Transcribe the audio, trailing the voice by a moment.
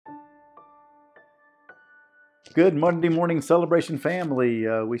Good Monday morning celebration, family.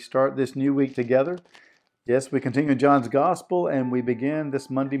 We start this new week together. Yes, we continue John's Gospel, and we begin this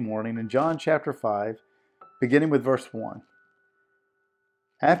Monday morning in John chapter 5, beginning with verse 1.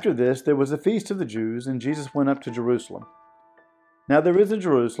 After this, there was a feast of the Jews, and Jesus went up to Jerusalem. Now there is in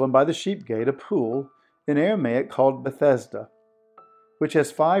Jerusalem by the sheep gate a pool in Aramaic called Bethesda, which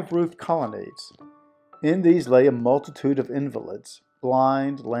has 5 roofed colonnades. In these lay a multitude of invalids,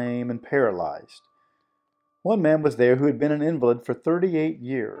 blind, lame, and paralyzed. One man was there who had been an invalid for 38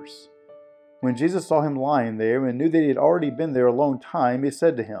 years. When Jesus saw him lying there and knew that he had already been there a long time, he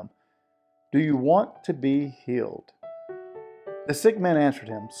said to him, "Do you want to be healed?" The sick man answered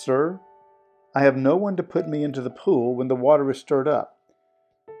him, "Sir, I have no one to put me into the pool when the water is stirred up,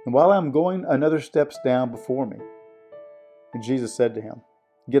 and while I am going, another steps down before me." And Jesus said to him,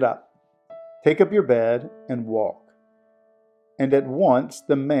 "Get up, take up your bed, and walk." And at once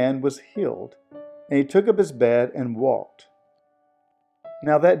the man was healed, and he took up his bed and walked.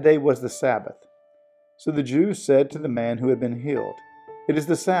 Now that day was the Sabbath. So the Jews said to the man who had been healed, "It is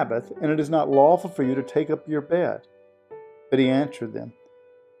the Sabbath, and it is not lawful for you to take up your bed." But he answered them,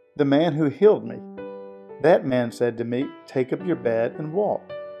 "The man who healed me, that man said to me, 'Take up your bed and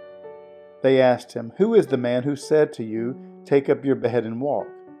walk.'" They asked him, "Who is the man who said to you, 'Take up your bed and walk'?"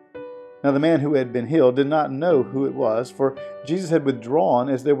 Now the man who had been healed did not know who it was, for Jesus had withdrawn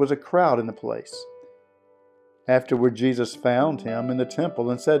as there was a crowd in the place. Afterward Jesus found him in the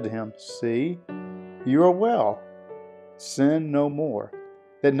temple and said to him, "See, you are well. Sin no more,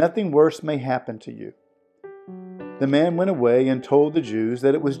 that nothing worse may happen to you." The man went away and told the Jews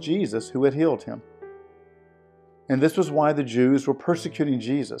that it was Jesus who had healed him. And this was why the Jews were persecuting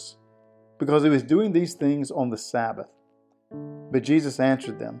Jesus, because he was doing these things on the Sabbath. But Jesus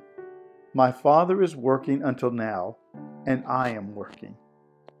answered them, "My Father is working until now, and I am working."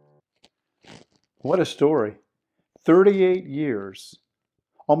 What a story. 38 years,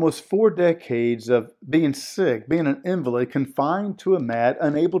 almost 4 decades of being sick, being an invalid, confined to a mat,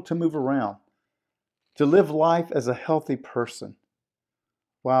 unable to move around, to live life as a healthy person.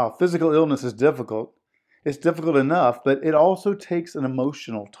 Wow, physical illness is difficult. It's difficult enough, but it also takes an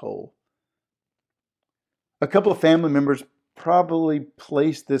emotional toll. A couple of family members probably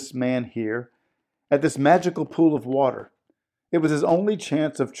placed this man here at this magical pool of water. It was his only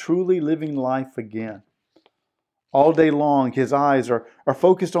chance of truly living life again. All day long, his eyes are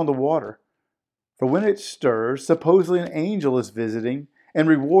focused on the water. For when it stirs, supposedly an angel is visiting and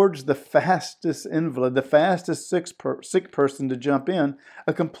rewards the fastest invalid, the fastest sick person to jump in,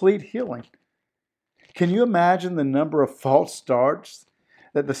 a complete healing. Can you imagine the number of false starts,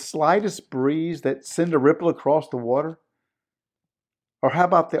 that the slightest breeze that send a ripple across the water? Or how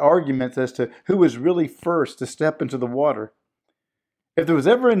about the arguments as to who was really first to step into the water? If there was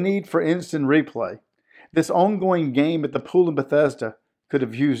ever a need for instant replay, this ongoing game at the pool in Bethesda could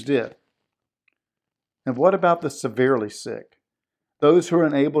have used it. And what about the severely sick? Those who are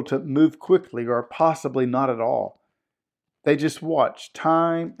unable to move quickly or possibly not at all. They just watch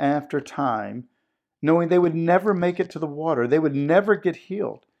time after time, knowing they would never make it to the water. They would never get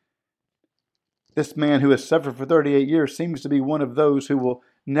healed. This man who has suffered for 38 years seems to be one of those who will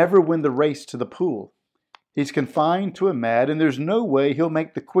never win the race to the pool. He's confined to a mat, and there's no way he'll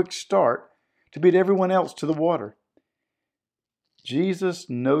make the quick start to beat everyone else to the water. Jesus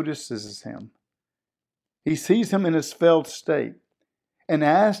notices him. He sees him in his failed state and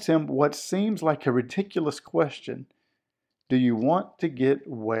asks him what seems like a ridiculous question. "Do you want to get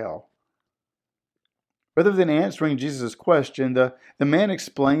well?" Rather than answering Jesus' question, the man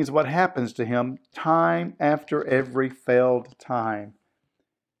explains what happens to him time after every failed time.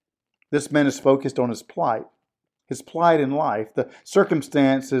 This man is focused on his plight in life, the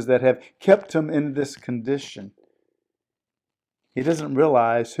circumstances that have kept him in this condition. He doesn't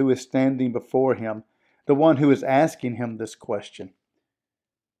realize who is standing before him, the one who is asking him this question.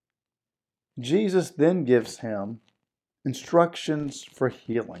 Jesus then gives him instructions for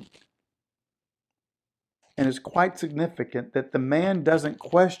healing. And it's quite significant that the man doesn't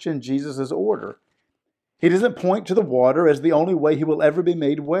question Jesus' order. He doesn't point to the water as the only way he will ever be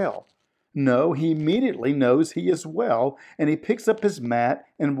made well. No, he immediately knows he is well, and he picks up his mat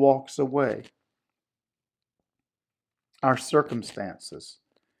and walks away. Our circumstances,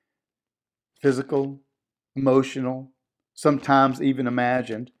 physical, emotional, sometimes even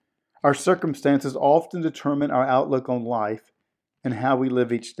imagined, our circumstances often determine our outlook on life and how we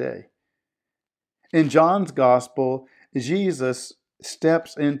live each day. In John's Gospel, Jesus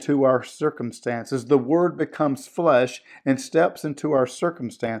steps into our circumstances. The Word becomes flesh and steps into our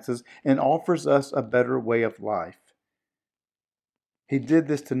circumstances and offers us a better way of life. He did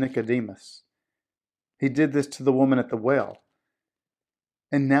this to Nicodemus. He did this to the woman at the well.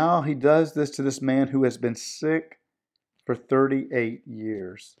 And now he does this to this man who has been sick for 38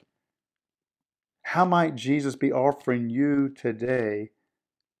 years. How might Jesus be offering you today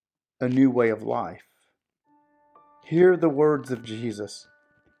a new way of life? Hear the words of Jesus.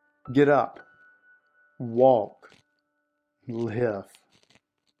 Get up, walk, live.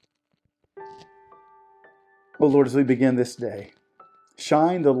 Oh Lord, as we begin this day,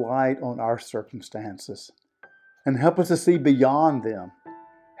 shine the light on our circumstances and help us to see beyond them.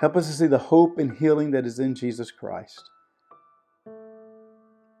 Help us to see the hope and healing that is in Jesus Christ.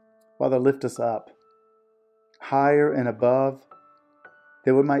 Father, lift us up higher and above,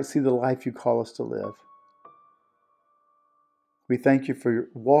 that we might see the life you call us to live. We thank you for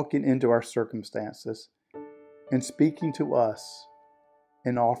walking into our circumstances and speaking to us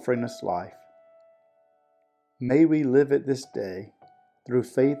and offering us life. May we live it this day through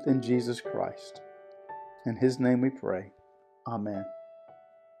faith in Jesus Christ. In His name we pray. Amen.